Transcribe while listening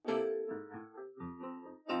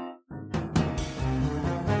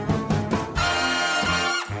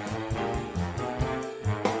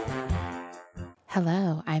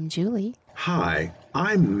Hello, I'm Julie. Hi,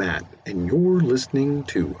 I'm Matt, and you're listening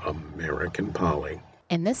to American Poly.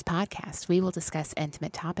 In this podcast, we will discuss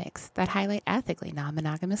intimate topics that highlight ethically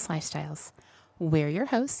non-monogamous lifestyles. We're your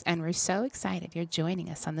hosts, and we're so excited you're joining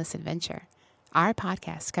us on this adventure. Our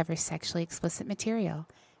podcast covers sexually explicit material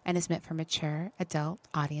and is meant for mature, adult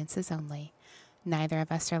audiences only. Neither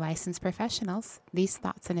of us are licensed professionals. These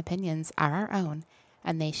thoughts and opinions are our own,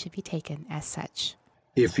 and they should be taken as such.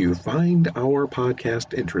 If you find our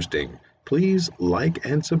podcast interesting, please like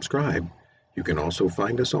and subscribe. You can also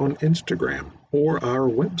find us on Instagram or our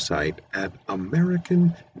website at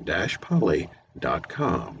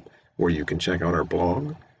american-poly.com, where you can check out our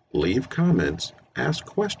blog, leave comments, ask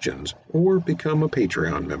questions, or become a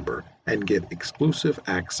Patreon member and get exclusive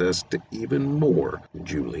access to even more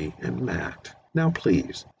Julie and Matt. Now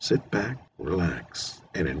please sit back, relax,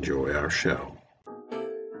 and enjoy our show.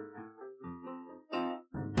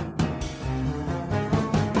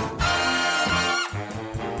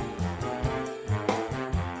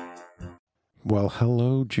 Well,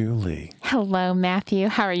 hello, Julie. Hello, Matthew.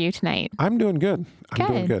 How are you tonight? I'm doing good. I'm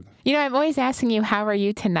doing good. You know, I'm always asking you, how are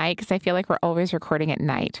you tonight? Because I feel like we're always recording at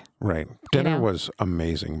night. Right. Dinner was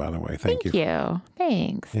amazing, by the way. Thank you.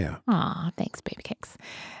 Thanks. Yeah. Aw, thanks, baby cakes.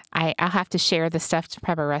 I'll have to share the stuffed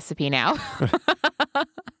pepper recipe now.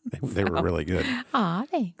 They were really good. Aw,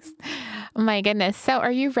 thanks. My goodness. So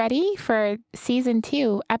are you ready for season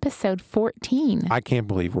 2, episode 14? I can't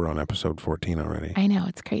believe we're on episode 14 already. I know,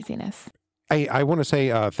 it's craziness. I want to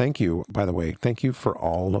say thank you, by the way. Thank you for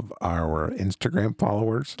all of our Instagram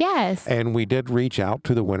followers. Yes. And we did reach out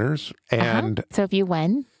to the winners. And So if you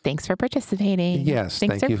won, thanks for participating. Yes,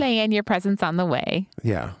 Thanks thank for you. playing. Your present's on the way.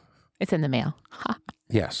 Yeah. It's in the mail.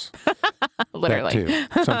 Yes. Literally.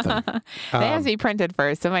 That too. Something. It has to be printed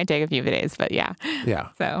first. So it might take a few days, but yeah. Yeah.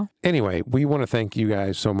 So Anyway, we want to thank you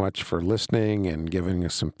guys so much for listening and giving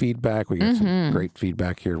us some feedback. We got some great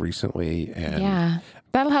feedback here recently. And yeah,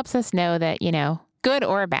 that'll help us know that, you know, good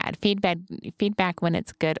or bad, feedback when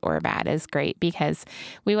it's good or bad is great, because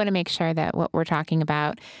we want to make sure that what we're talking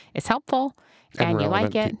about is helpful and you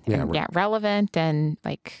like it. Yeah, Relevant and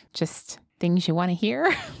like just things you want to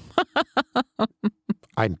hear.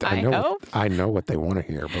 I know. hope. I know what they want to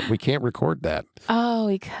hear, but we can't record that. Oh,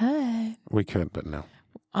 we could. We could, but no.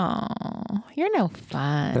 Oh, you're no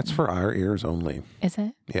fun. That's for our ears only. Is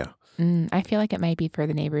it? Yeah. I feel like it might be for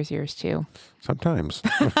the neighbors' ears too. Sometimes.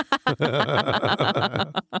 All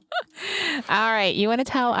right. You want to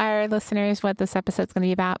tell our listeners what this episode's going to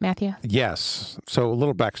be about, Matthew? Yes. So a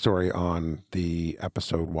little backstory on the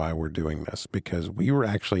episode, why we're doing this, because we were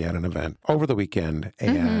actually at an event over the weekend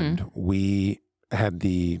and we had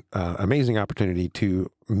the amazing opportunity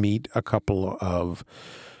to meet a couple of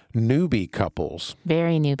newbie couples.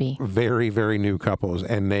 Very newbie. Very, very new couples.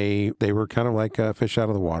 And they were kind of like a fish out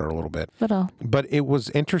of the water a little bit. Little. But it was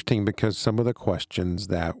interesting because some of the questions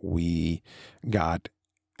that we got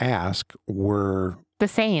asked were The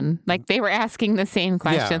same. Like they were asking the same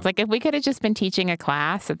questions. Yeah. Like if we could have just been teaching a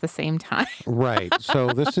class at the same time. right. So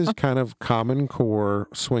this is kind of Common Core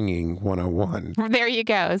Swinging 101. There you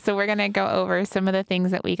go. So we're going to go over some of the things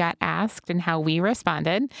that we got asked and how we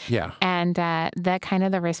responded. Yeah. And the kind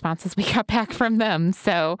of the responses we got back from them.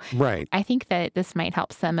 So Right. I think that this might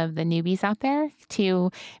help some of the newbies out there to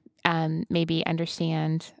maybe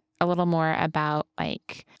understand a little more about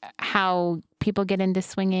like how people get into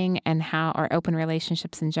swinging and how, or open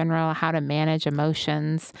relationships in general, how to manage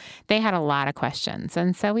emotions. They had a lot of questions.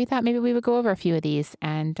 And so we thought maybe we would go over a few of these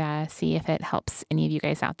and see if it helps any of you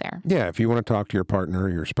guys out there. Yeah. If you want to talk to your partner,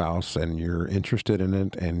 your spouse, and you're interested in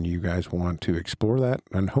it and you guys want to explore that,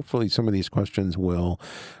 and hopefully some of these questions will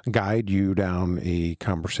guide you down a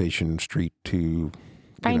conversation street to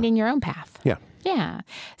Finding your own path. Yeah. Yeah.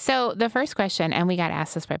 So the first question, and we got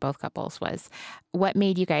asked this by both couples, was what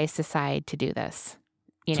made you guys decide to do this?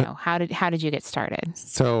 You know, how did you get started?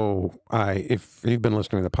 So if you've been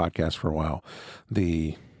listening to the podcast for a while,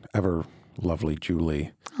 the ever lovely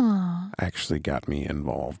Julie actually got me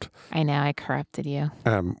involved. I know I corrupted you.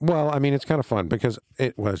 Well, I mean, it's kind of fun because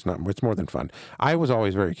it's more than fun. I was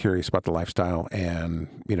always very curious about the lifestyle and,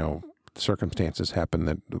 circumstances happened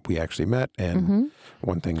that we actually met and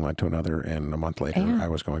one thing led to another. And a month later, I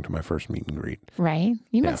was going to my first meet and greet. Right.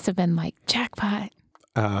 You must have been like, jackpot.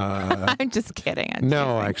 I'm just kidding.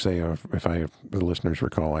 No, actually, if the listeners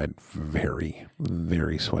recall, I had very,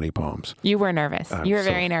 very sweaty palms. You were nervous. You were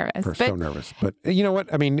very nervous. So nervous. But you know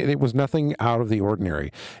what? I mean, it was nothing out of the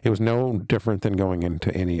ordinary. It was no different than going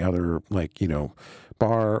into any other,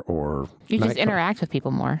 bar or you just interact with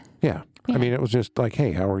people more. Yeah. I mean, it was just like,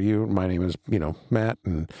 hey, how are you? My name is, Matt,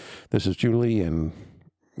 and this is Julie, and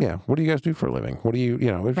what do you guys do for a living? What do you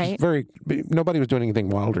know, it was just nobody was doing anything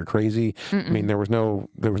wild or crazy. Mm-mm. I mean, there was no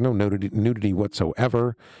nudity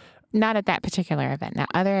whatsoever. Not at that particular event. Now,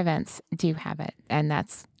 other events do have it, and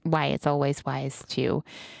that's why it's always wise to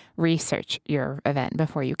research your event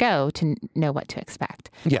before you go to know what to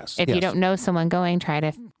expect. Yes. If you don't know someone going, try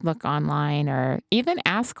to look online or even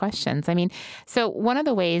ask questions. I mean, so one of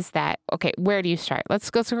the ways that, okay, where do you start?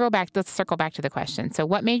 Let's circle back to the question. So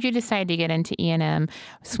what made you decide to get into E&M,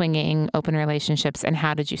 swinging, open relationships, and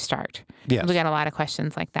how did you start? Yes. We got a lot of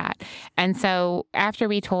questions like that. And so after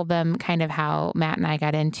we told them kind of how Matt and I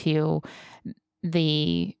got into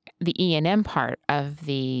the E&M part of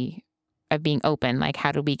being open, like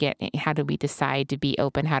how do we decide to be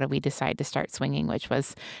open? How do we decide to start swinging? Which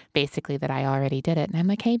was basically that I already did it. And I'm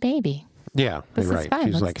like, hey, baby. Yeah, this is fun.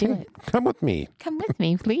 She's Let's like, do hey, it. come with me. Come with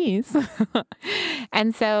me, please.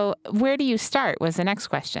 And so where do you start was the next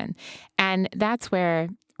question. And that's where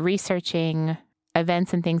researching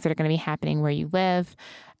events and things that are going to be happening where you live.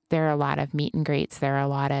 There are a lot of meet and greets. There are a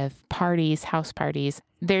lot of parties, house parties.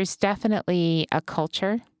 There's definitely a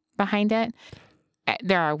culture behind it.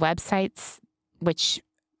 There are websites, which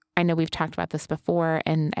I know we've talked about this before,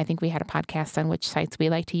 and I think we had a podcast on which sites we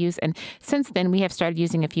like to use. And since then, we have started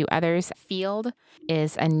using a few others. Field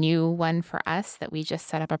is a new one for us that we just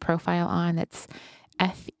set up a profile on. It's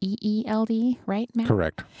FEELD, right, Matt?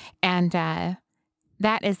 Correct. And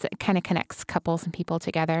that is kind of connects couples and people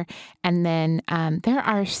together. And then there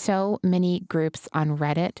are so many groups on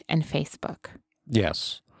Reddit and Facebook.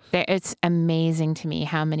 Yes. It's amazing to me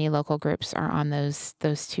how many local groups are on those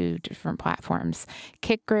two different platforms.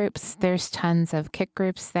 Kick groups, there's tons of kick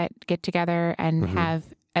groups that get together and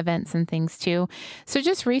have events and things too. So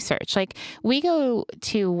just research. Like we go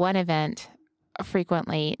to one event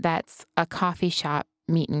frequently that's a coffee shop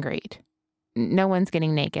meet and greet. No one's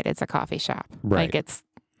getting naked. It's a coffee shop. Right. Like it's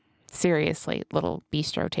seriously little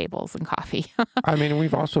bistro tables and coffee. I mean,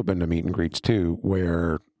 we've also been to meet and greets too,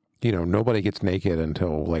 where nobody gets naked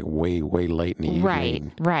until like way, way late in the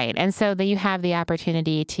evening. Right. And so you have the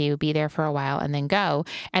opportunity to be there for a while and then go.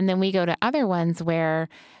 And then we go to other ones where,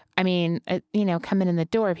 I mean, coming in the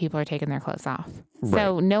door, people are taking their clothes off. Right.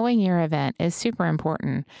 So knowing your event is super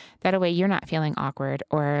important. That way you're not feeling awkward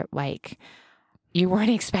or like you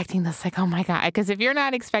weren't expecting this, like, oh my God. Because if you're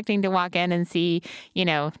not expecting to walk in and see,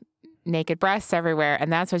 naked breasts everywhere,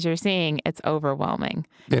 and that's what you're seeing, it's overwhelming.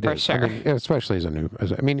 It for is. sure. I mean, especially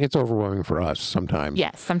it's overwhelming for us sometimes.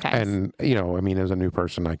 Yes, sometimes. And, as a new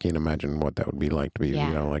person, I can't imagine what that would be like to be,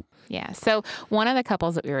 Yeah. So one of the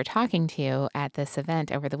couples that we were talking to at this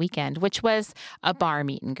event over the weekend, which was a bar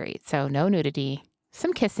meet and greet, so no nudity,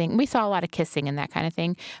 some kissing. We saw a lot of kissing and that kind of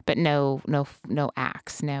thing, but no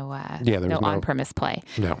acts, no on-premise play.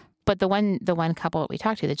 No. But the one couple that we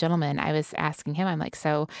talked to, the gentleman, I was asking him, I'm like,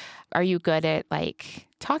 so are you good at like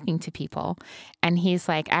talking to people? And he's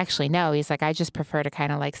like, actually, no. He's like, I just prefer to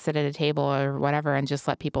kind of like sit at a table or whatever and just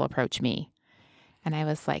let people approach me. And I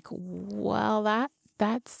was like, well,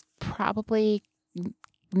 that's probably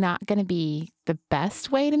not going to be the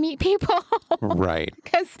best way to meet people. Right.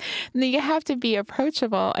 Because you have to be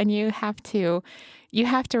approachable and you have to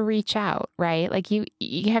reach out, right? Like you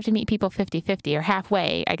have to meet people 50-50 or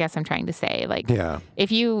halfway, I guess I'm trying to say. Like, yeah. If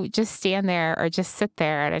you just stand there or just sit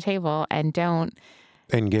there at a table and don't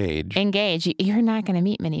engage, you're not going to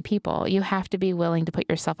meet many people. You have to be willing to put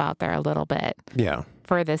yourself out there a little bit. Yeah.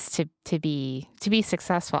 For this to be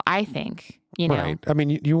successful, I think. Right. I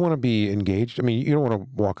mean, you want to be engaged. I mean, you don't want to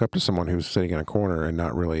walk up to someone who's sitting in a corner and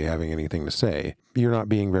not really having anything to say. You're not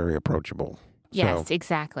being very approachable. Yes,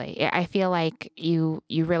 exactly. I feel like you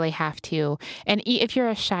really have to. And if you're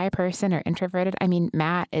a shy person or introverted, I mean,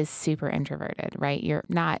 Matt is super introverted, right? You're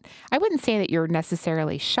not, I wouldn't say that you're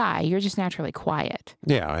necessarily shy. You're just naturally quiet.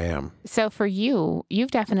 Yeah, I am. So for you,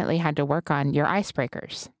 you've definitely had to work on your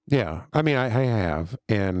icebreakers. Yeah. I mean, I have.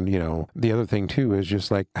 And, the other thing too is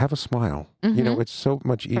just like have a smile. Mm-hmm. It's so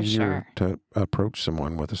much easier to approach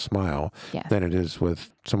someone with a smile than it is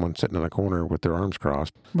with someone sitting in a corner with their arms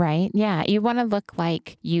crossed. Right. Yeah. You want to look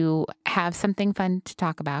like you have something fun to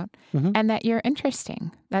talk about and that you're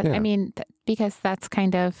interesting. I mean, because that's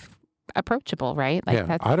kind of approachable, right? Like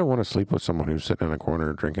yeah. I don't want to sleep with someone who's sitting in a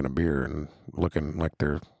corner drinking a beer and looking like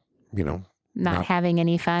they're, not having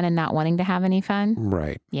any fun and not wanting to have any fun.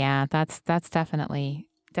 Right. Yeah, that's definitely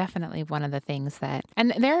one of the things that,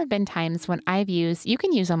 and there have been times when you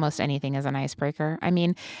can use almost anything as an icebreaker. I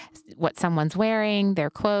mean, what someone's wearing, their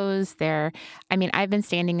clothes, I've been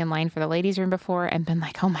standing in line for the ladies' room before and been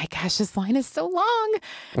like, oh my gosh, this line is so long.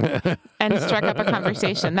 And struck up a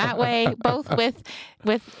conversation that way, both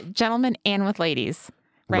with gentlemen and with ladies.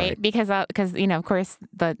 right? Because, of course,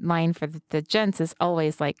 the line for the gents is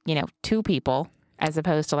always like, 2 people as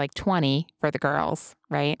opposed to like 20 for the girls,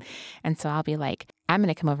 right? And so I'll be like, I'm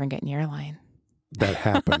going to come over and get in your line. That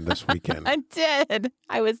happened this weekend. I did.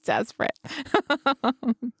 I was desperate.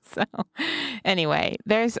 So anyway,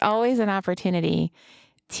 there's always an opportunity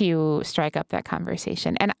to strike up that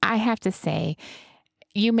conversation. And I have to say,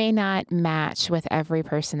 you may not match with every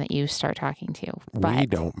person that you start talking to. But we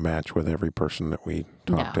don't match with every person that we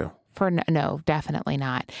talk to. No, definitely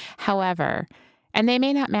not. However, and they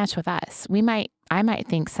may not match with us. I might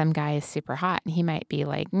think some guy is super hot and he might be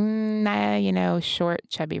like, nah, short,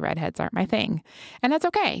 chubby redheads aren't my thing. And that's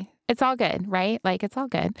okay. It's all good, right? Like, it's all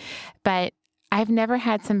good. But I've never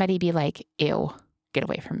had somebody be like, ew, get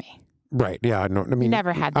away from me. Right. Yeah. No, I mean,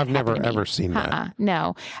 never had that. I've never ever seen that.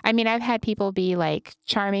 No. I mean, I've had people be like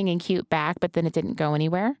charming and cute back, but then it didn't go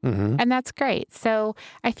anywhere. Mm-hmm. And that's great. So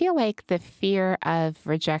I feel like the fear of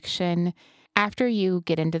rejection, after you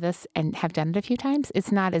get into this and have done it a few times,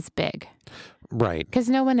 it's not as big. Right. Because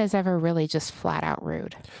no one is ever really just flat out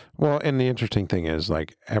rude. Well, and the interesting thing is,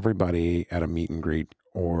 like, everybody at a meet and greet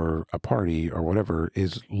or a party or whatever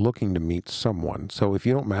is looking to meet someone. So if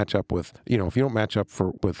you don't match up with,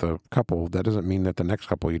 with a couple, that doesn't mean that the next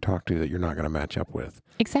couple you talk to that you're not going to match up with.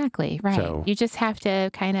 Exactly. Right. So, you just have to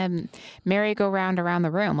kind of merry-go-round around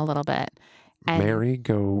the room a little bit.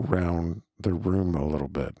 Merry-go-round the room a little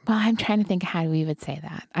bit. Well, I'm trying to think how we would say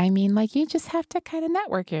that. I mean, like, you just have to kind of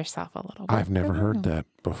network yourself a little bit. I've never heard that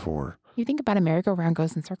before. You think about a merry-go-round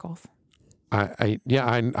goes in circles. I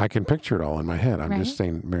can picture it all in my head. I'm just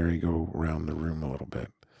saying merry-go-round the room a little bit.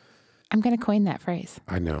 I'm going to coin that phrase.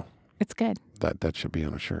 I know. It's good. That should be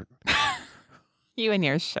on a shirt. You and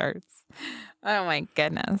your shirts. Oh my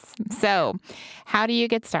goodness. So, how do you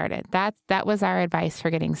get started? That was our advice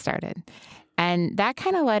for getting started. And that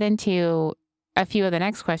kind of led into a few of the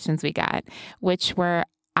next questions we got, which were,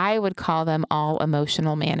 I would call them all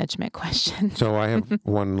emotional management questions. So I have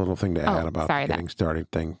one little thing to add about the getting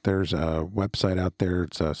started thing. There's a website out there.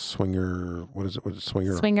 It's a Swinger. What is it?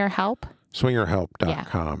 Swinger Help? Swingerhelp.com. Yeah.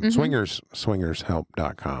 Mm-hmm.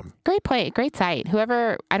 Swingershelp.com. Great site.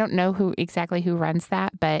 I don't know who runs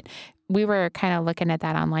that, but we were kind of looking at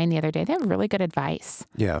that online the other day. They have really good advice.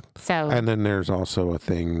 Yeah. So, and then there's also a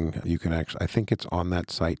thing you can I think it's on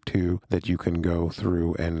that site too, that you can go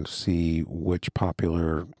through and see which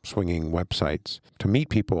popular swinging websites to meet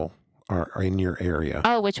people are in your area.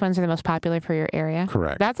 Oh, which ones are the most popular for your area?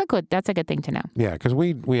 Correct. That's a good thing to know. Yeah, because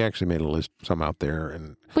we actually made a list, some out there,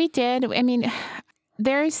 and we did. I mean,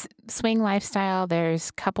 there's Swing Lifestyle,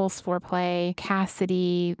 there's Couples Foreplay,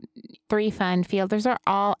 Cassidy, 3 Fun, Field. Those are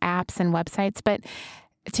all apps and websites. But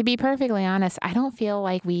to be perfectly honest, I don't feel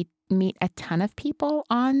like we meet a ton of people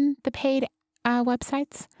on the paid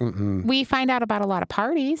websites. Mm-mm. We find out about a lot of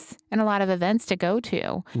parties and a lot of events to go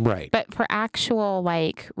to. Right. But for actual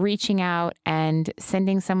reaching out and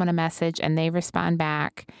sending someone a message and they respond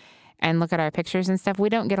back and look at our pictures and stuff, we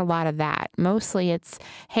don't get a lot of that. Mostly it's,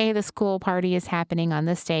 hey, this cool party is happening on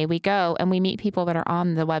this day. We go and we meet people that are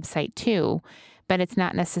on the website too, but it's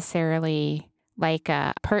not necessarily like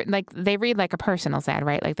they read like a personal ad,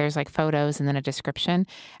 right? Like there's like photos and then a description.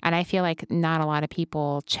 And I feel like not a lot of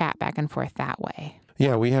people chat back and forth that way.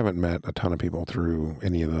 Yeah, we haven't met a ton of people through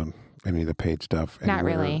any of the paid stuff. And not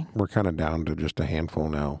really. We're kind of down to just a handful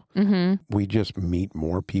now. Mm-hmm. We just meet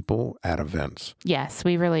more people at events. Yes,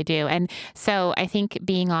 we really do. And so I think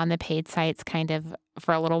being on the paid sites kind of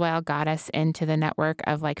for a little while got us into the network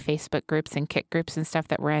of like Facebook groups and Kik groups and stuff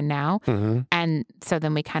that we're in now. Mm-hmm. And so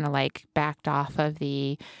then we kind of like backed off of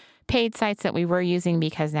the paid sites that we were using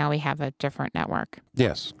because now we have a different network.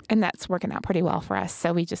 Yes. And that's working out pretty well for us.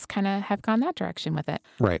 So we just kind of have gone that direction with it.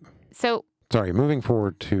 Right. So sorry, moving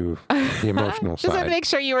forward to the emotional side. Just want to make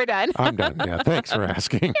sure you were done. I'm done. Yeah, thanks for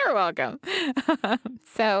asking. You're welcome.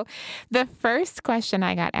 So the first question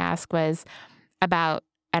I got asked was about,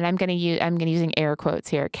 and I'm going to using air quotes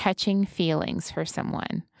here, catching feelings for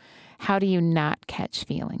someone. How do you not catch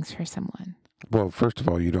feelings for someone? Well, first of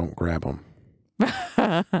all, you don't grab them.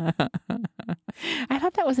 I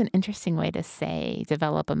thought that was an interesting way to say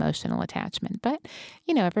develop emotional attachment, but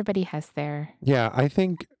everybody has their. Yeah,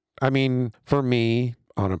 I mean, for me,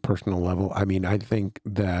 on a personal level, I think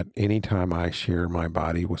that anytime I share my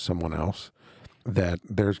body with someone else, that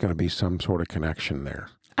there's going to be some sort of connection there.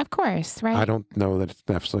 Of course, right? I don't know that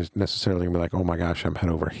it's necessarily going to be like, oh my gosh, I'm head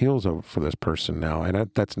over heels for this person now. And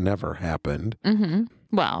that's never happened. Mm-hmm.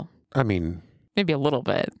 Well, I mean, maybe a little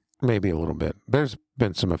bit. Maybe a little bit. There's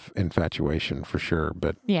been some infatuation for sure,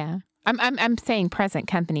 but yeah. I'm saying present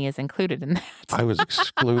company is included in that. I was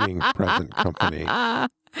excluding present company.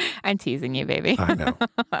 I'm teasing you, baby. I know.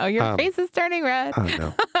 Oh, your face is turning red. I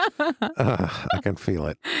know. I can feel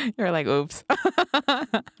it. You're like, oops.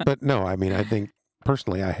 But no, I mean, I think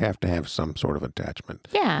personally, I have to have some sort of attachment.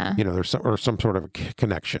 Yeah. There's some sort of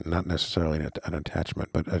connection, not necessarily an attachment,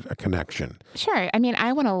 but a connection. Sure. I mean,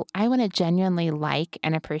 I want to genuinely like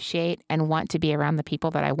and appreciate and want to be around the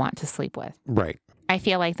people that I want to sleep with. Right. I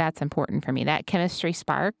feel like that's important for me. That chemistry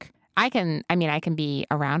spark. I can be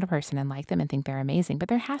around a person and like them and think they're amazing, but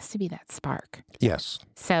there has to be that spark. Yes.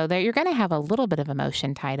 So you're going to have a little bit of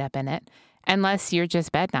emotion tied up in it, unless you're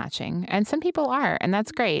just bed notching. And some people are, and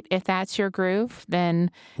that's great. If that's your groove, then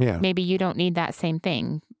maybe you don't need that same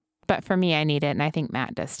thing. But for me, I need it, and I think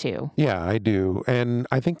Matt does too. Yeah, I do. And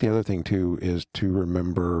I think the other thing too is to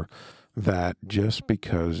remember that just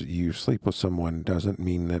because you sleep with someone doesn't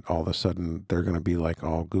mean that all of a sudden they're going to be like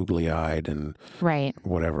all googly-eyed and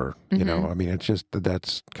whatever. Mm-hmm. I mean, it's just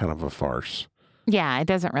that's kind of a farce. Yeah, it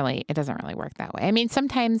doesn't really work that way. I mean,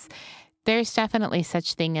 sometimes there's definitely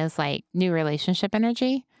such thing as like new relationship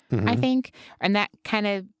energy, I think, and that kind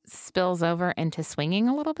of spills over into swinging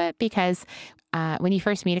a little bit because when you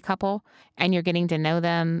first meet a couple and you're getting to know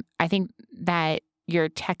them, I think that your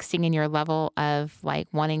texting and your level of like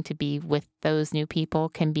wanting to be with those new people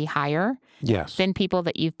can be higher than people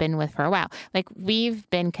that you've been with for a while. Like we've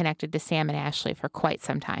been connected to Sam and Ashley for quite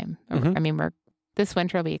some time. I mean, this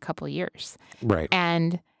winter will be a couple of years. Right.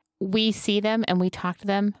 And we see them and we talk to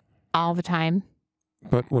them all the time.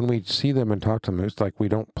 But when we see them and talk to them, it's like we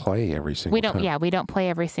don't play every single time. Yeah, we don't play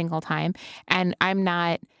every single time. And I'm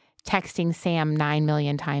not texting Sam 9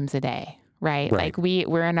 million times a day. Right. Like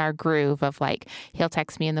we're in our groove of like, he'll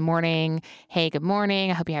text me in the morning. Hey, good morning.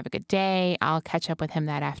 I hope you have a good day. I'll catch up with him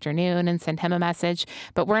that afternoon and send him a message.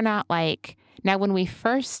 But we're not like, now when we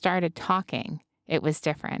first started talking, it was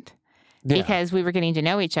different because we were getting to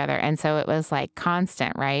know each other. And so it was like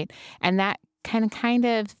constant. Right. And that can kind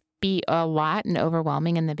of be a lot and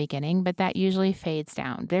overwhelming in the beginning, but that usually fades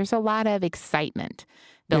down. There's a lot of excitement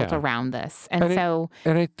built around this. And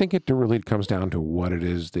I think it really comes down to what it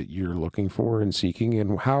is that you're looking for and seeking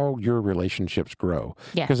and how your relationships grow.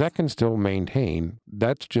 Because that can still maintain.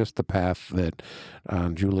 That's just the path that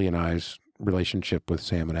Julie and I's relationship with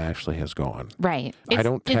Sam and Ashley has gone. Right.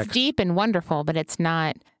 It's deep and wonderful, but it's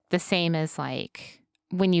not the same as like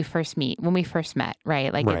when we first met,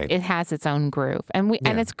 right? Like it has its own groove. And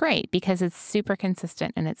and it's great because it's super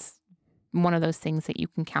consistent and it's one of those things that you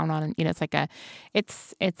can count on. It's like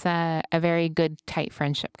it's a very good, tight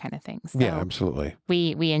friendship kind of thing. So yeah, absolutely.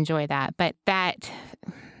 We enjoy that. But that,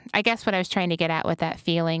 I guess what I was trying to get at with that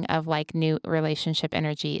feeling of like new relationship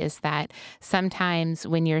energy is that sometimes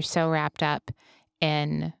when you're so wrapped up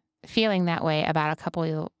in feeling that way about a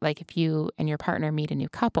couple, like if you and your partner meet a new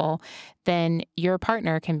couple, then your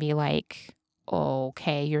partner can be like,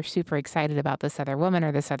 okay, you're super excited about this other woman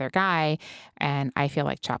or this other guy, and I feel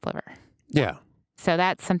like chopped liver. Yeah. So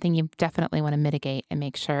that's something you definitely want to mitigate and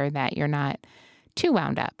make sure that you're not too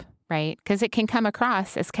wound up, right? Because it can come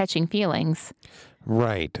across as catching feelings.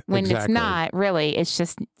 Right. When it's not really, it's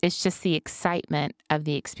just the excitement of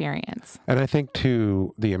the experience. And I think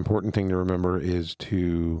too, the important thing to remember is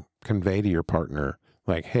to convey to your partner,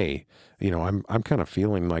 like, hey, I'm kind of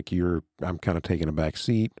feeling like I'm kind of taking a back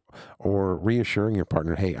seat, or reassuring your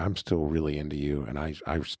partner, hey, I'm still really into you, and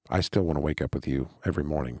I still want to wake up with you every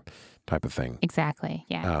morning, type of thing. Exactly.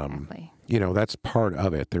 Yeah. Exactly. That's part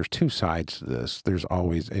of it. There's two sides to this. There's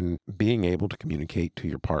always in being able to communicate to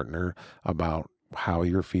your partner about how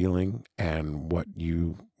you're feeling and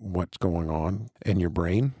what's going on in your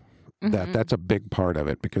brain. That's a big part of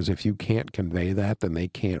it, because if you can't convey that, then they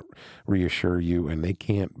can't reassure you and they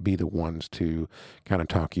can't be the ones to kind of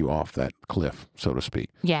talk you off that cliff, so to speak.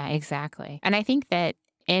 Yeah, exactly. And I think that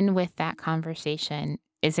with that conversation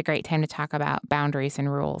is a great time to talk about boundaries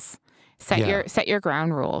and rules. Set your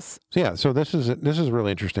ground rules. Yeah, so this is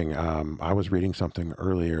really interesting. I was reading something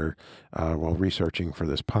earlier while researching for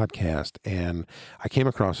this podcast, and I came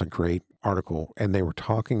across a great article, and they were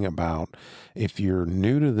talking about if you're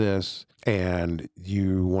new to this and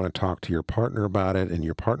you want to talk to your partner about it and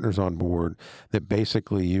your partner's on board, that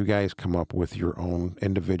basically you guys come up with your own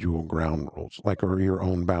individual ground rules, or your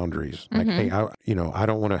own boundaries. Like, hey, I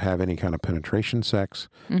don't want to have any kind of penetration sex,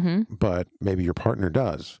 but maybe your partner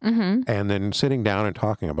does. And then sitting down and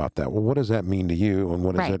talking about that. Well, what does that mean to you? And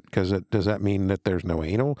what is it? Because does that mean that there's no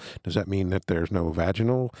anal? Does that mean that there's no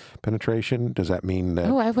vaginal penetration? Does that mean that...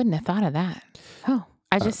 Oh, I wouldn't have thought of that. Oh.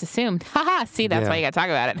 I just assumed, see, that's why you got to talk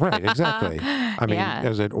about it. Right, exactly. I mean,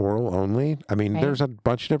 is it oral only? I mean, there's a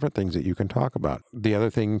bunch of different things that you can talk about. The other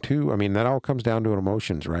thing too, I mean, that all comes down to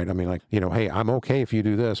emotions, right? I mean, like, hey, I'm okay if you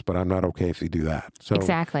do this, but I'm not okay if you do that. So,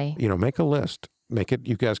 exactly. Make a list. Make it,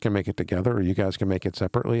 you guys can make it together, or you guys can make it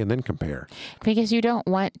separately and then compare. Because you don't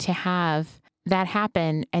want to have that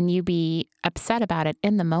happen and you be upset about it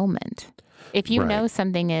in the moment. If you know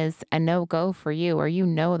something is a no-go for you,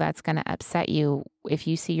 or that's going to upset you if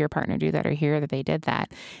you see your partner do that or hear that they did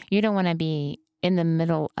that, you don't want to be in the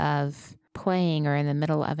middle of playing or in the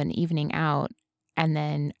middle of an evening out and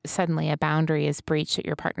then suddenly a boundary is breached that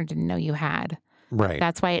your partner didn't know you had. Right.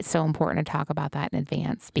 That's why it's so important to talk about that in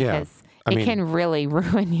advance, because it can really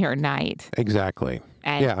ruin your night. Exactly.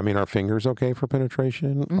 And I mean, are fingers okay for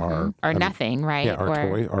penetration? Or nothing, right? Yeah,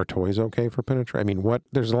 are toys okay for penetration? I mean,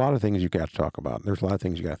 there's a lot of things you got to talk about. There's a lot of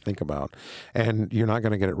things you got to think about. And you're not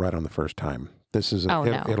going to get it right on the first time. This is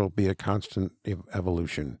it'll be a constant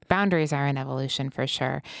evolution. Boundaries are an evolution for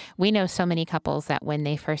sure. We know so many couples that when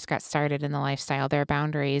they first got started in the lifestyle, their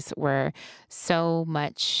boundaries were so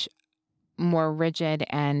much more rigid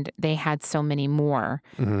and they had so many more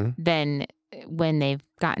than when they've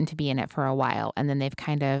gotten to be in it for a while, and then they've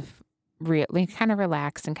kind of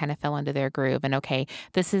relaxed and kind of fell into their groove. And okay,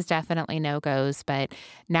 this is definitely no-goes, but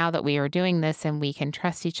now that we are doing this and we can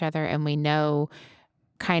trust each other and we know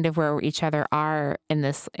kind of where each other are in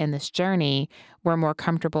this journey, we're more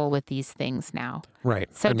comfortable with these things now. Right.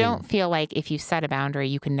 So don't feel like if you set a boundary,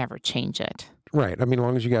 you can never change it. Right. I mean, as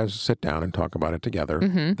long as you guys sit down and talk about it together,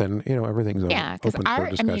 then, everything's open for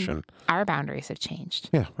discussion. Our boundaries have changed.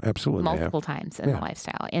 Yeah, absolutely. Multiple times in the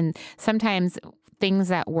lifestyle. And sometimes things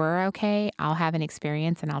that were okay, I'll have an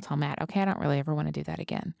experience and I'll tell Matt, okay, I don't really ever want to do that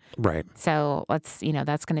again. Right. So let's,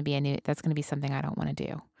 that's going to be something I don't want to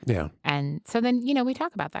do. Yeah. And so then, we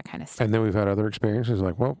talk about that kind of stuff. And then we've had other experiences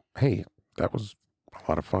like, well, hey, that was a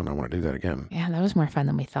lot of fun. I want to do that again. Yeah, that was more fun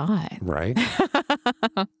than we thought. Right.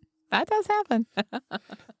 That does happen.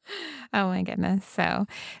 Oh my goodness. So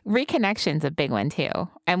reconnection's a big one too.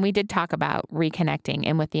 And we did talk about reconnecting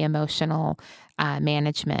and with the emotional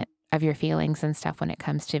management of your feelings and stuff when it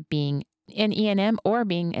comes to being in E&M or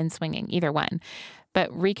being in swinging, either one. But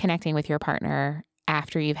reconnecting with your partner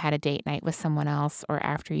after you've had a date night with someone else or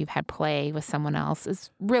after you've had play with someone else is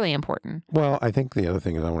really important. Well, I think the other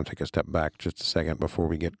thing is I want to take a step back just a second before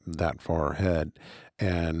we get that far ahead.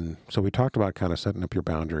 And so we talked about kind of setting up your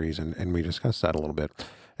boundaries and we discussed that a little bit.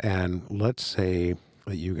 And let's say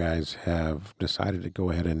that you guys have decided to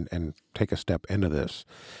go ahead and take a step into this.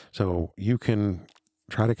 So you can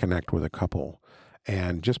try to connect with a couple.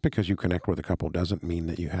 And just because you connect with a couple doesn't mean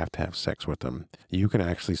that you have to have sex with them. You can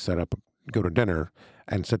actually go to dinner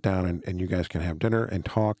and sit down and you guys can have dinner and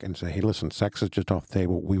talk and say, hey, listen, sex is just off the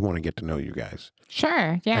table. We want to get to know you guys.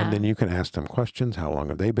 Sure. Yeah. And then you can ask them questions. How long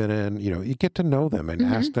have they been in? You get to know them and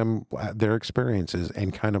ask them their experiences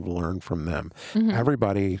and kind of learn from them.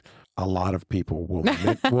 Everybody, a lot of people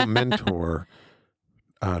will mentor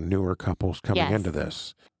newer couples coming into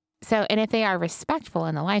this. So, and if they are respectful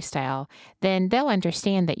in the lifestyle, then they'll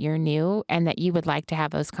understand that you're new and that you would like to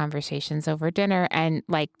have those conversations over dinner and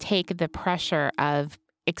like take the pressure of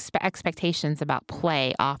expectations about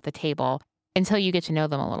play off the table until you get to know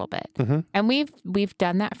them a little bit. And we've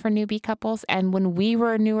done that for newbie couples. And when we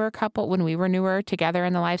were newer together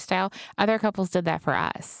in the lifestyle, other couples did that for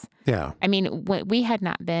us. Yeah. I mean, we had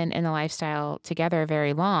not been in the lifestyle together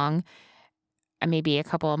very long, maybe a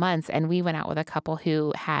couple of months, and we went out with a couple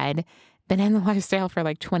who had been in the lifestyle for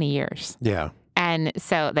like 20 years. Yeah. And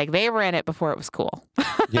so like they were in it before it was cool.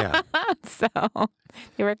 Yeah. So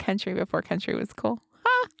they were country before country was cool.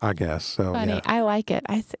 I guess so. Funny. Yeah. I like it.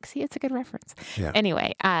 I see it's a good reference. Yeah.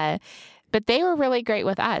 Anyway, but they were really great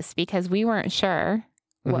with us because we weren't sure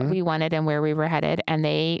what we wanted and where we were headed. And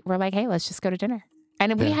they were like, hey, let's just go to dinner.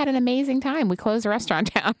 And we had an amazing time. We closed the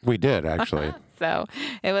restaurant down. We did, actually. So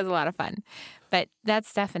it was a lot of fun. But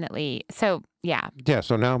that's definitely, so yeah. Yeah,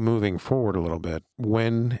 so now moving forward a little bit,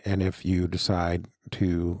 when and if you decide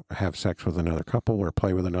to have sex with another couple or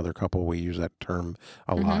play with another couple, we use that term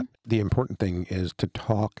a lot. The important thing is to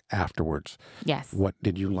talk afterwards. Yes. What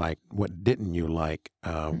did you like? What didn't you like?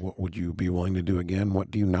 What would you be willing to do again? What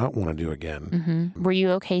do you not want to do again? Were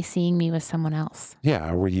you okay seeing me with someone else?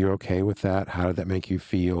 Yeah. Were you okay with that? How did that make you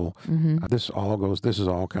feel? This is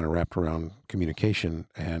all kind of wrapped around communication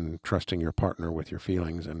and trusting your partner with your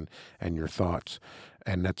feelings and your thoughts.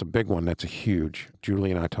 And that's a big one. That's a huge. Julie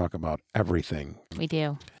and I talk about everything. We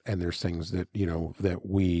do. And there's things that, that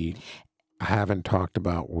we haven't talked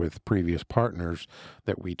about with previous partners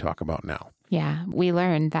that we talk about now. Yeah. We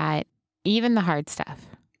learned that even the hard stuff,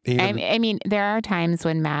 I mean, there are times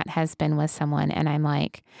when Matt has been with someone and I'm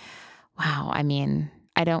like, wow, I mean,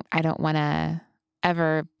 I don't want to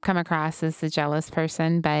ever come across as a jealous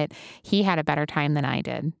person, but he had a better time than I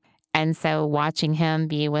did. And so watching him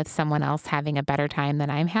be with someone else having a better time than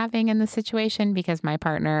I'm having in the situation because my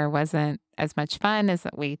partner wasn't as much fun as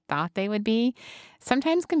we thought they would be,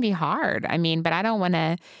 sometimes can be hard. I mean, but I don't want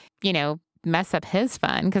to, mess up his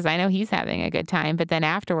fun because I know he's having a good time. But then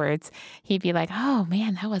afterwards, he'd be like, oh,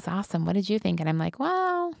 man, that was awesome. What did you think? And I'm like,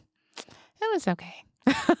 well, it was okay.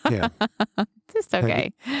 Yeah. Just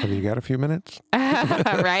okay. Have you got a few minutes?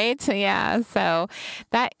 Right? Yeah. So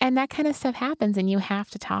that kind of stuff happens and you have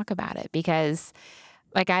to talk about it because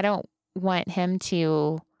I don't want him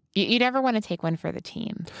to, you never want to take one for the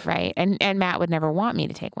team, right? And Matt would never want me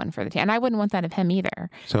to take one for the team. And I wouldn't want that of him either.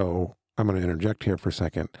 So I'm going to interject here for a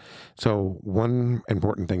second. So one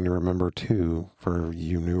important thing to remember too, for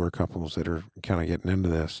you newer couples that are kind of getting into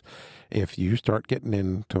this, if you start getting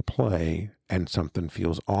into play and something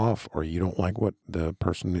feels off or you don't like what the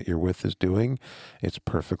person that you're with is doing, it's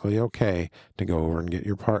perfectly okay to go over and get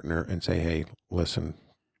your partner and say, hey, listen,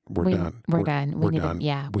 we're done. We're done. We're done.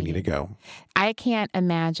 We need to go. I can't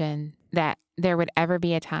imagine that there would ever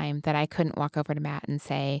be a time that I couldn't walk over to Matt and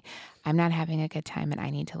say, I'm not having a good time and I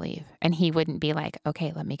need to leave. And he wouldn't be like,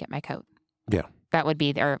 okay, let me get my coat. Yeah. That would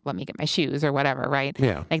be, or let me get my shoes or whatever, right?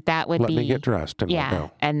 Yeah. That would be. Let me get dressed and we'll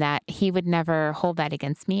go. And that he would never hold that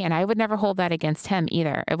against me. And I would never hold that against him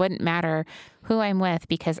either. It wouldn't matter who I'm with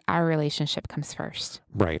because our relationship comes first.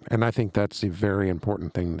 Right. And I think that's a very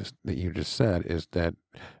important thing that you just said is that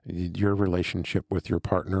your relationship with your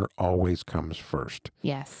partner always comes first.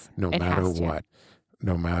 Yes. No matter what.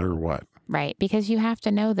 No matter what. Right. Because you have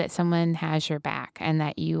to know that someone has your back and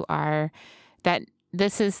that that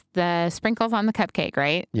this is the sprinkles on the cupcake,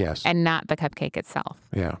 right? Yes. And not the cupcake itself.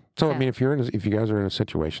 Yeah. So I mean, if you guys are in a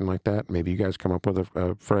situation like that, maybe you guys come up with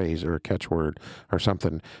a phrase or a catchword or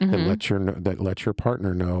something that lets your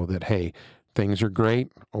partner know that, hey, things are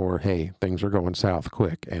great, or hey, things are going south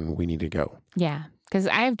quick and we need to go. Yeah. Because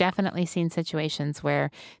I have definitely seen situations where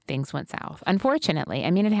things went south. Unfortunately,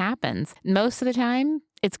 I mean, it happens. Most of the time,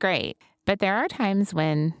 it's great. But there are times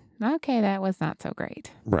when, okay, that was not so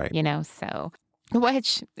great. Right. So,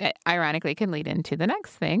 which ironically can lead into the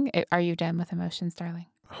next thing. Are you done with emotions, darling?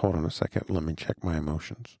 Hold on a second. Let me check my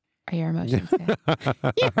emotions. Are your emotions good?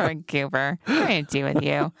 You're a goober. What am I going to do with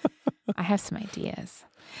you? I have some ideas.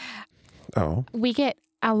 Oh. We get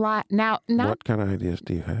a lot now. What kind of ideas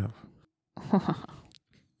do you have?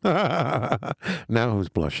 Now who's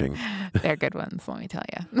blushing? They're good ones, let me tell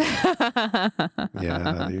you.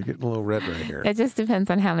 Yeah, you're getting a little red right here. It just depends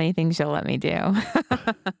on how many things you'll let me do.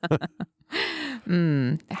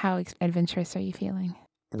 How adventurous are you feeling?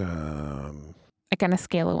 Like on a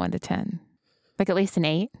scale of 1 to 10? Like at least an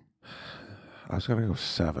 8? I was going to go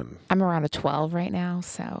 7. I'm around a 12 right now,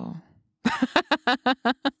 so...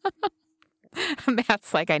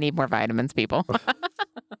 That's like I need more vitamins, people.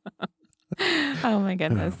 Oh my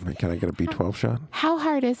goodness. Can I get a B12 shot? How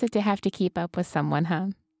hard is it to have to keep up with someone, huh?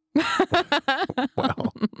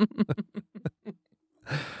 Well.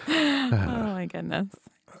 Oh my goodness.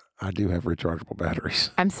 I do have rechargeable batteries.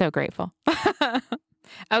 I'm so grateful.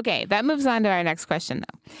 Okay, that moves on to our next question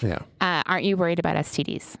though. Yeah. Aren't you worried about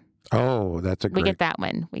STDs? Oh, that's a great... We get that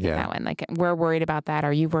one. Like, we're worried about that.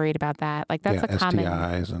 Are you worried about that? Like, that's a common...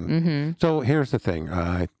 STIs. And... So here's the thing.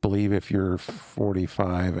 I believe if you're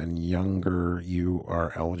 45 and younger, you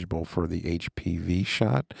are eligible for the HPV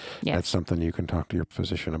shot. Yes. That's something you can talk to your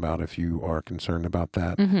physician about if you are concerned about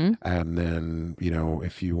that. And then,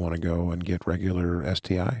 if you want to go and get regular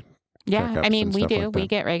STI. Yeah, I mean, we do. Like we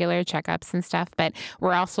get regular checkups and stuff, but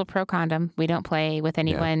we're also pro condom. We don't play with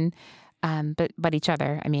anyone... Yeah. But each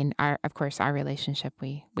other. I mean, of course, our relationship,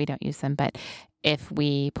 we don't use them. But if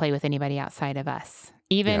we play with anybody outside of us,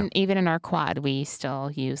 even in our quad, we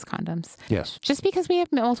still use condoms. Yes. Just because we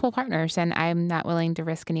have multiple partners and I'm not willing to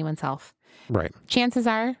risk anyone's health. Right. Chances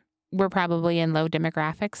are we're probably in low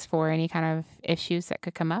demographics for any kind of issues that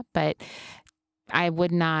could come up. But I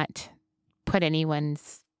would not put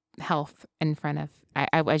anyone's health in front of...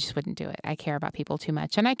 I just wouldn't do it. I care about people too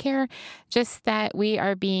much. And I care just that we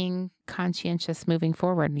are being conscientious moving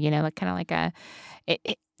forward,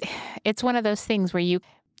 it's one of those things where you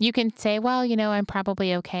can say, well, I'm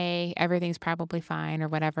probably okay. Everything's probably fine or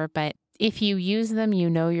whatever. But if you use them,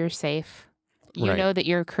 you're safe. You know that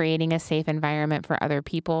you're creating a safe environment for other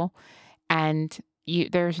people and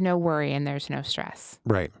there's no worry and there's no stress.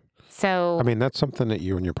 Right. So, I mean, that's something that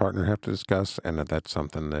you and your partner have to discuss, and that's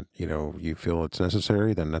something that, you feel it's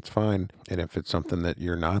necessary, then that's fine. And if it's something that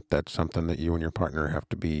you're not, that's something that you and your partner have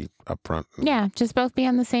to be upfront. Yeah, just both be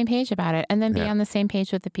on the same page about it, and then be on the same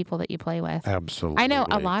page with the people that you play with. Absolutely. I know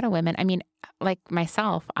a lot of women, I mean, like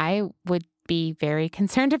myself, I would be very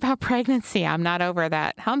concerned about pregnancy. I'm not over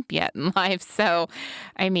that hump yet in life. So,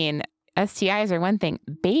 I mean, STIs are one thing,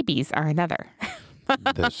 babies are another.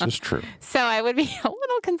 This is true. So I would be a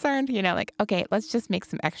little concerned, like, okay, let's just make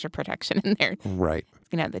some extra protection in there. Right.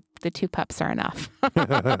 The 2 pups are enough.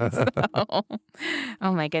 So,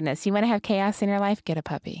 oh my goodness. You want to have chaos in your life? Get a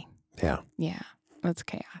puppy. Yeah. Yeah. That's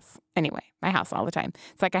chaos. Anyway, my house all the time.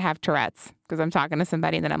 It's like I have Tourette's because I'm talking to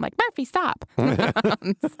somebody and then I'm like, Murphy, stop.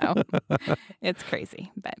 So it's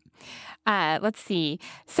crazy. But let's see.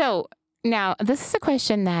 So now this is a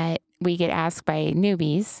question that we get asked by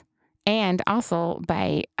newbies and also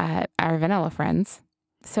by our vanilla friends.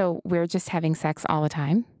 So we're just having sex all the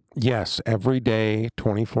time. Yes, every day,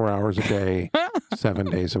 24 hours a day, 7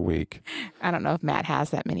 days a week. I don't know if Matt has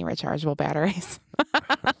that many rechargeable batteries.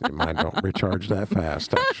 Mine don't recharge that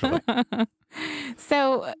fast, actually.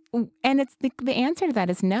 So, and it's the answer to that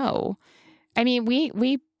is no. I mean,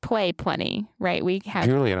 we play plenty, right?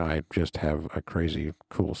 Julie and I just have a crazy,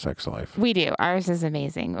 cool sex life. We do. Ours is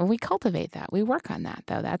amazing. We cultivate that. We work on that,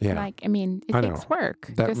 though. That's it takes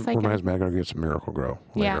work. That just reminds me, I got to get some Miracle-Gro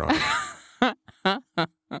later on.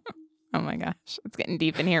 Oh my gosh. It's getting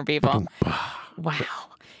deep in here, people. Wow.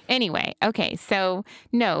 Anyway, okay. So,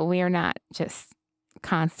 no, we are not just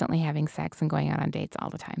constantly having sex and going out on dates all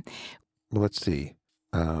the time. Well, let's see.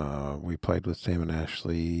 We played with Sam and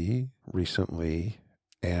Ashley recently.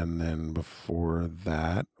 And then before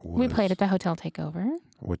that, we played at the Hotel Takeover.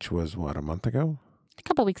 Which was what, a month ago?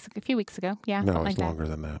 A few weeks ago. Yeah. No, it's longer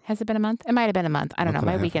than that. Has it been a month? It might have been a month. I don't know.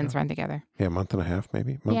 My weekends run together. Yeah, a month and a half,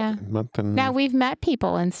 maybe. Now we've met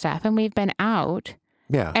people and stuff, and we've been out.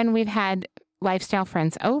 Yeah. And we've had lifestyle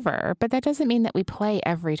friends over, but that doesn't mean that we play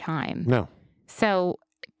every time. No. So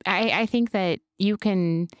I think that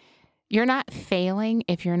you're not failing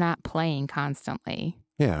if you're not playing constantly.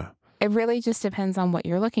 Yeah. It really just depends on what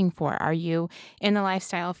you're looking for. Are you in the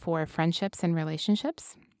lifestyle for friendships and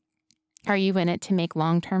relationships? Are you in it to make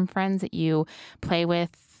long-term friends that you play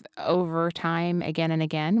with over time again and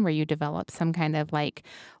again, where you develop some kind of like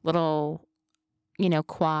little,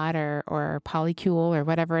 quad or polycule or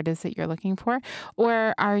whatever it is that you're looking for?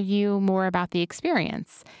 Or are you more about the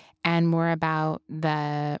experience and more about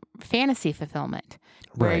the fantasy fulfillment,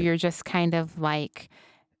 where you're just kind of like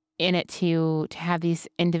in it to have these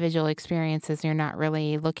individual experiences and you're not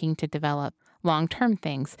really looking to develop long-term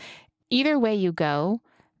things? Either way you go,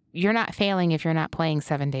 you're not failing if you're not playing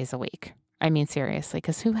 7 days a week. I mean, seriously,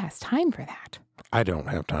 because who has time for that? I don't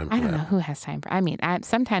have time for that. I don't know who has time for I mean,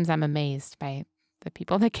 sometimes I'm amazed by the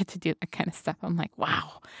people that get to do that kind of stuff. I'm like,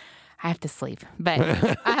 wow, I have to sleep. But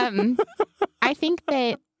I think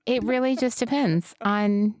that it really just depends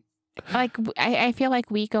on, like, I feel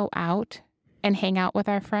like we go out and hang out with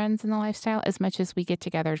our friends in the lifestyle as much as we get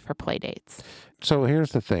together for play dates. So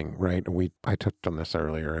here's the thing, right? I touched on this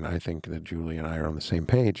earlier, and I think that Julie and I are on the same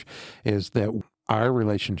page, is that our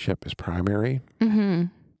relationship is primary,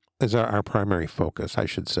 is our primary focus, I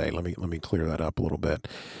should say. Let me clear that up a little bit.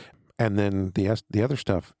 And then the other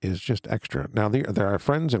stuff is just extra. Now, they're our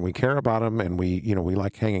friends, and we care about them, and we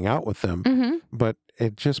like hanging out with them, but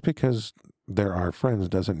just because they're our friends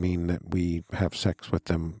doesn't mean that we have sex with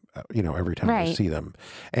them, every time we see them.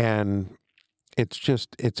 And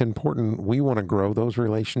it's important. We want to grow those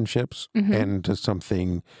relationships into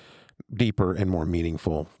something deeper and more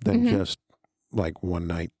meaningful than just like one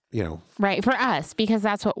night, Right. For us, because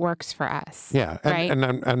that's what works for us. Yeah.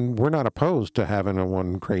 And we're not opposed to having a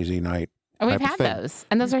one crazy night. And we've had those.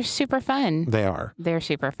 And those are super fun. They are. They're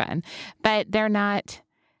super fun. But they're not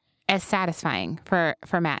as satisfying for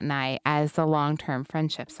Matt and I as the long-term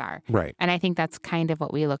friendships are. Right. And I think that's kind of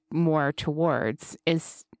what we look more towards,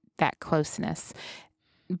 is that closeness.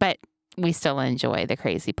 But we still enjoy the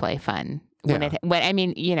crazy play fun. When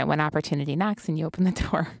opportunity knocks and you open the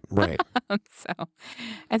door. Right. So,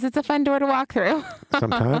 as it's a fun door to walk through.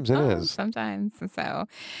 Sometimes it is. Sometimes.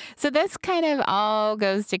 So this kind of all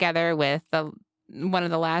goes together with one of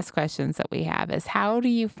the last questions that we have is, how do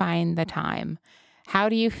you find the time? How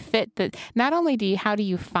do you fit not only how do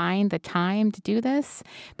you find the time to do this,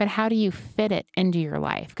 but how do you fit it into your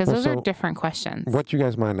life? Because those are different questions. What you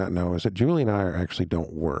guys might not know is that Julie and I actually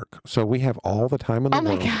don't work. So we have all the time in the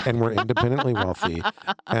world and we're independently wealthy.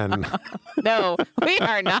 And no, we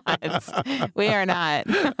are not. We are not.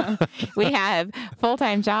 We have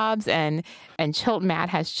full-time jobs and Matt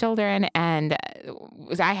has children and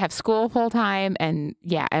I have school full-time and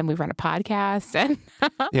we run a podcast and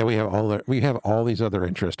yeah, we have all these other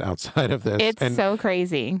interests outside of this. It's so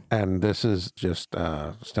crazy. And this is just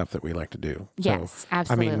stuff that we like to do. Yes,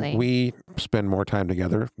 absolutely. I mean, we spend more time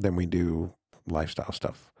together than we do lifestyle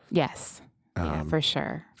stuff. Yes. Yeah, for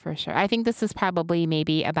sure. For sure. I think this is probably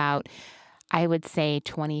maybe about, I would say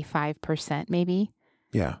 25% maybe.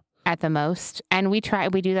 Yeah. At the most. And we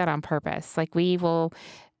do that on purpose. Like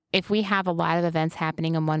if we have a lot of events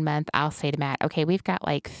happening in 1 month, I'll say to Matt, okay, we've got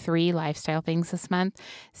like 3 lifestyle things this month.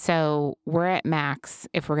 So we're at max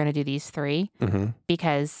if we're going to do these 3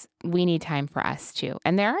 because we need time for us too.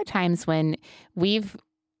 And there are times when we've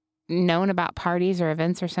known about parties or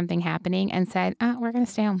events or something happening and said, we're going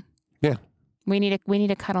to stay home. Yeah. We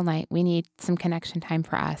need a cuddle night. We need some connection time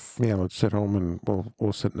for us. Yeah, let's sit home and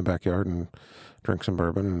we'll sit in the backyard and drink some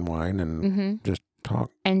bourbon and wine and just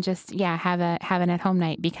talk. And just have an at home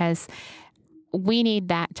night because we need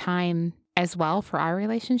that time as well for our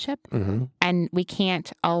relationship. And we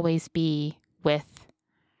can't always be with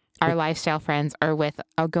our lifestyle friends or with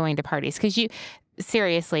going to parties. Because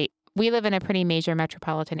seriously, we live in a pretty major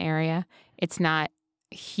metropolitan area. It's not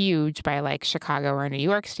huge by like Chicago or New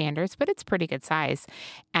York standards, but it's pretty good size.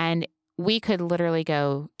 And we could literally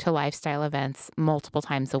go to lifestyle events multiple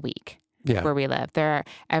times a week where we live. They're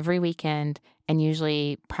every weekend and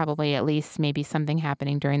usually probably at least maybe something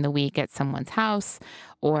happening during the week at someone's house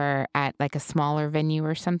or at like a smaller venue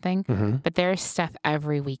or something. But there's stuff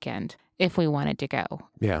every weekend if we wanted to go.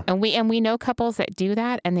 Yeah. And we know couples that do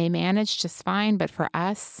that and they manage just fine. But for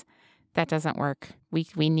us, that doesn't work.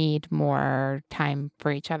 We need more time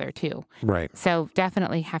for each other too. Right. So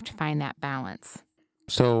definitely have to find that balance.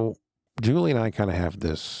 So Julie and I kind of have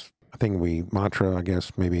this mantra, I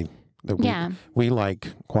guess, maybe, that we like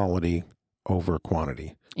quality over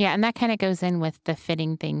quantity. Yeah. And that kind of goes in with the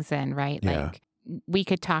fitting things in, right? Yeah. Like we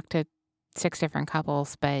could talk to 6 different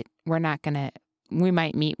couples, but we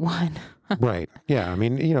might meet one. Right. Yeah. I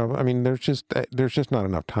mean, there's just not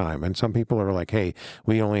enough time. And some people are like, hey,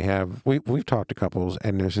 we've talked to couples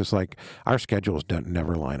and there's just like our schedules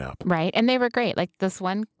never line up. Right. And they were great. Like that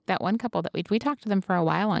one couple that we talked to them for a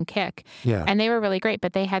while on Kik. Yeah. And they were really great,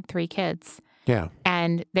 but they had 3 kids. Yeah.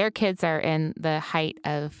 And their kids are in the height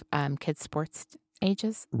of kids' sports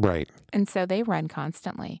ages. Right. And so they run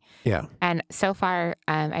constantly. Yeah. And so far,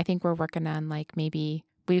 I think we're working on like maybe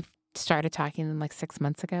we've started talking to them like 6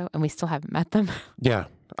 months ago and we still haven't met them. Yeah.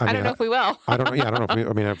 I don't know if we will. I don't know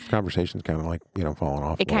if our conversation's kind of like, falling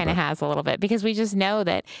off. It kind of has a little bit because we just know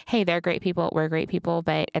that, hey, they're great people. We're great people.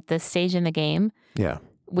 But at this stage in the game,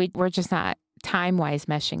 we're just not time-wise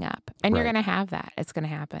meshing up. And you're going to have that. It's going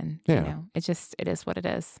to happen. Yeah. It is what it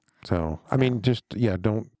is. So, I mean,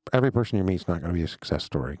 every person you meet is not going to be a success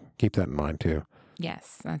story. Keep that in mind too.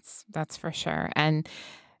 Yes, that's for sure. And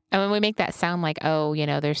when we make that sound like,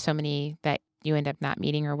 there's so many that you end up not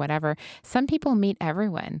meeting or whatever, some people meet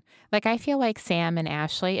everyone. Like I feel like Sam and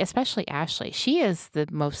Ashley, especially Ashley, she is the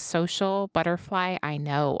most social butterfly I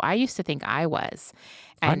know. I used to think I was.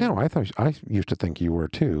 I know. I used to think you were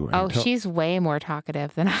too. She's way more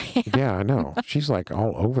talkative than I am. Yeah, I know. She's like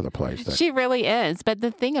all over the place. She really is. But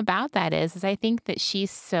the thing about that is I think that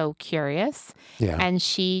she's so curious. Yeah. And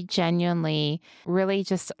she genuinely really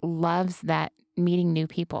just loves that meeting new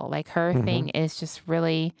people. Like her thing is just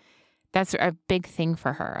really, that's a big thing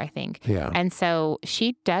for her, I think. Yeah. And so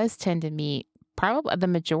she does tend to meet probably the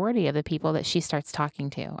majority of the people that she starts talking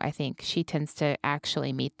to. I think she tends to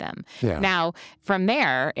actually meet them. Yeah. Now, from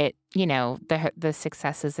there, the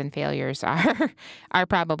successes and failures are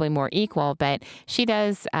probably more equal, but she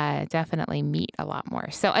does definitely meet a lot more.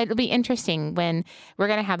 So it'll be interesting when we're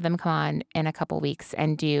going to have them come on in a couple weeks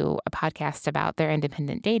and do a podcast about their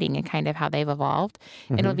independent dating and kind of how they've evolved.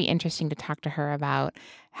 It'll be interesting to talk to her about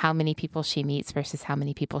how many people she meets versus how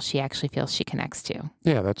many people she actually feels she connects to.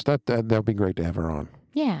 Yeah, that'll be great to have her on.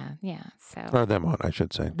 Yeah. So or them on, I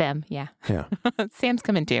should say. Them, yeah. Yeah. Sam's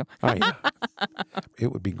coming too. Oh, yeah.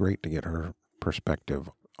 It would be great to get her perspective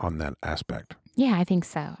on that aspect. Yeah, I think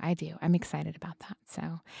so. I do. I'm excited about that.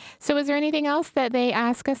 So is there anything else that they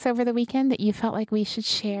asked us over the weekend that you felt like we should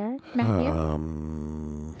share,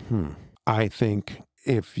 Matthew? I think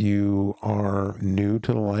if you are new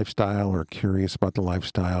to the lifestyle or curious about the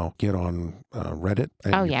lifestyle, get on Reddit.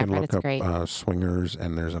 And you can Reddit's look great. up swingers,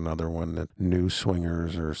 and there's another one that new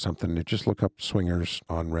swingers or something. Just look up swingers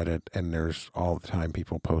on Reddit, and there's all the time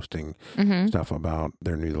people posting stuff about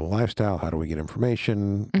they're new to the lifestyle. How do we get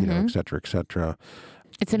information? You know, et cetera, et cetera.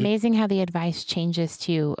 It's amazing how the advice changes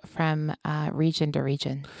too from region to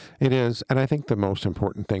region. It is. And I think the most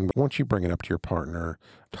important thing, once you bring it up to your partner,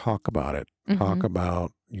 talk about it. Talk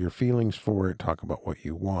about your feelings for it. Talk about what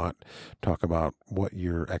you want. Talk about what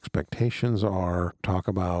your expectations are. Talk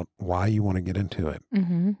about why you want to get into it.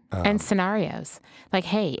 And scenarios. Like,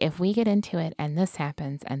 hey, if we get into it and this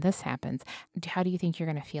happens, how do you think you're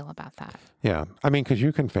going to feel about that? Yeah. I mean, because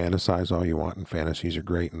you can fantasize all you want, and fantasies are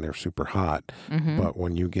great and they're super hot. But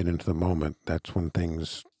when you get into the moment, that's when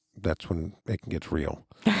it gets real.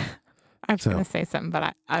 I was going to say something,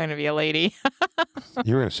 but I'm going to be a lady.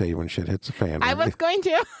 You're going to say when shit hits the fan. I was going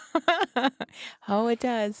to. Oh, it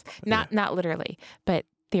does. Not literally, but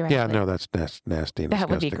theoretically. Yeah, no, that's nasty. And that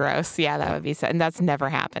would be gross. Yeah, that would be so. And that's never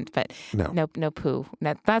happened. But no poo.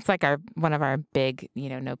 That's like one of our big,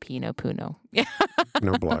 no pee, no poo, no.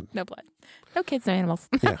 No blood. No blood. No kids, no animals.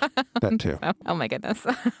 Yeah, that too. Oh my goodness.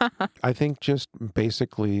 I think just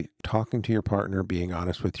basically talking to your partner, being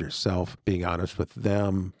honest with yourself, being honest with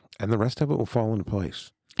them, and the rest of it will fall into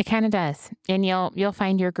place. It kind of does. And you'll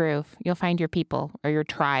find your groove. You'll find your people, or your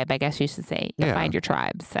tribe, I guess you should say. You'll find your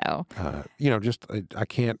tribe. So, I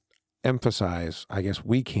can't emphasize, I guess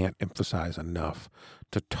we can't emphasize enough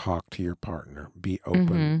to talk to your partner. Be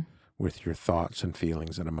open with your thoughts and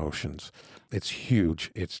feelings and emotions. It's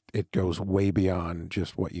huge. It goes way beyond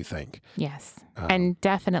just what you think. Yes. And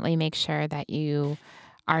definitely make sure that you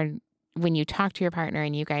are, when you talk to your partner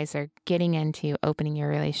and you guys are getting into opening your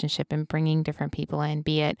relationship and bringing different people in,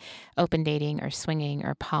 be it open dating or swinging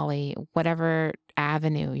or poly, whatever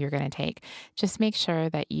avenue you're going to take, just make sure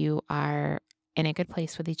that you are in a good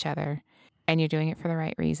place with each other and you're doing it for the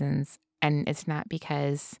right reasons. And it's not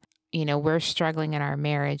because, we're struggling in our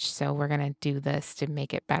marriage, so we're going to do this to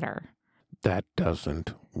make it better. That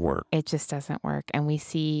doesn't work. It just doesn't work. And we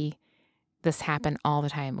see this happen all the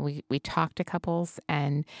time. We talk to couples,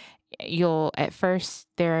 and at first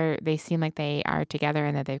they seem like they are together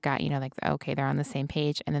and that they've got, okay, they're on the same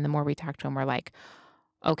page. And then the more we talk to them, we're like,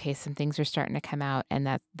 okay, some things are starting to come out and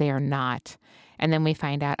that they are not. And then we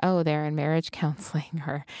find out, oh, they're in marriage counseling,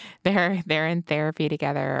 or they're in therapy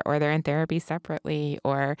together, or they're in therapy separately,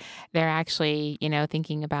 or they're actually,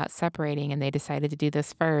 thinking about separating and they decided to do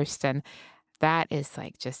this first. And that is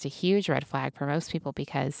like just a huge red flag for most people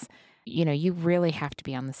because, you really have to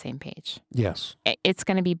be on the same page. Yes. It's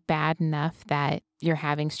going to be bad enough that you're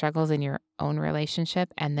having struggles in your own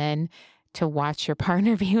relationship, and then to watch your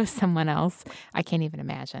partner be with someone else, I can't even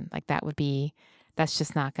imagine. Like that's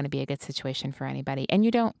just not going to be a good situation for anybody. And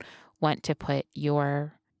you don't want to put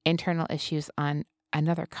your internal issues on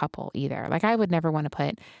another couple either. Like I would never want to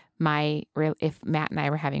put if Matt and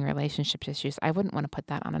I were having relationship issues, I wouldn't want to put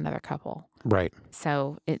that on another couple. Right.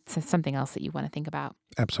 So it's something else that you want to think about.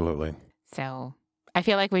 Absolutely. So I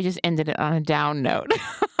feel like we just ended it on a down note.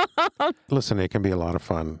 Listen, it can be a lot of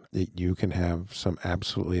fun. You can have some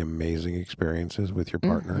absolutely amazing experiences with your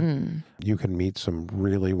partner. You can meet some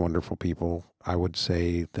really wonderful people. I would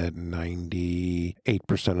say that 98%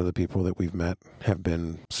 of the people that we've met have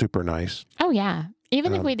been super nice. Oh, yeah.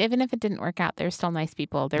 Even if it didn't work out, they're still nice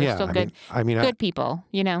people. They're still good people,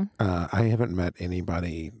 I haven't met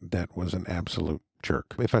anybody that was an absolute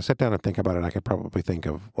jerk. If I sit down and think about it, I could probably think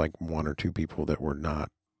of like one or two people that were not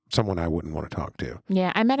someone I wouldn't want to talk to.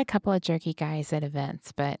 Yeah, I met a couple of jerky guys at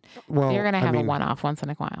events, but you're going to have a one-off once in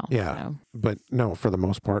a while. Yeah, so. But no, for the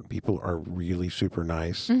most part, people are really super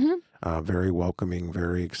nice, very welcoming,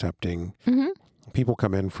 very accepting. People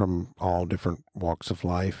come in from all different walks of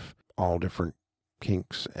life, all different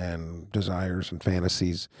kinks and desires and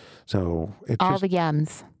fantasies. So it's all the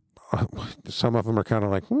yums. Some of them are kind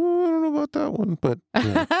of like, I don't know about that one, but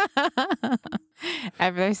yeah.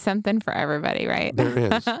 There's something for everybody, right? There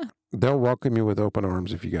is. They'll welcome you with open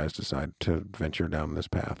arms if you guys decide to venture down this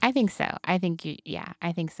path. I think so. I think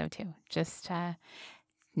so too. Just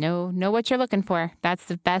know what you're looking for. That's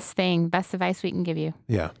the best advice we can give you.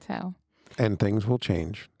 Yeah. So. And things will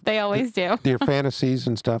change. They always do. Your fantasies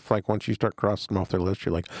and stuff, like once you start crossing them off their list,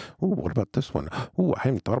 you're like, ooh, what about this one? Ooh, I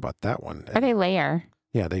haven't thought about that one. Or they layer.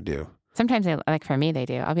 Yeah, they do. Sometimes for me, they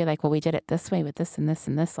do. I'll be like, well, we did it this way with this and this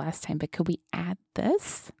and this last time, but could we add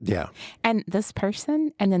this? Yeah. And this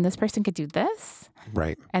person, and then this person could do this?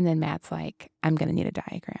 Right. And then Matt's like, I'm going to need a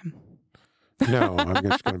diagram. No, I'm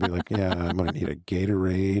just going to be like, yeah, I'm going to need a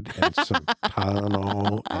Gatorade and some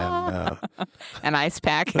Tylenol and an ice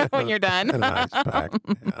pack when you're done. An ice pack.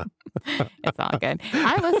 Yeah. It's all good.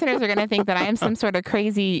 Our listeners are going to think that I am some sort of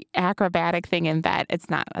crazy acrobatic thing in bed. It's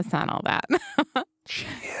not all that. She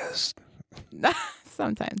is.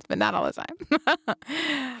 Sometimes, but not all the time.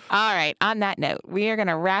 All right. On that note, we are going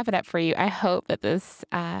to wrap it up for you. I hope that this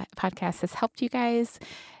podcast has helped you guys,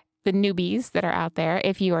 the newbies that are out there.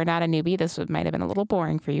 If you are not a newbie, this might have been a little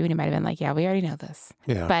boring for you, and you might have been like, yeah, we already know this.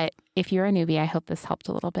 Yeah. But if you're a newbie, I hope this helped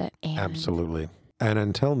a little bit. And absolutely. And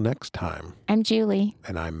until next time, I'm Julie.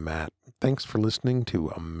 And I'm Matt. Thanks for listening to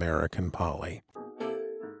American Polly.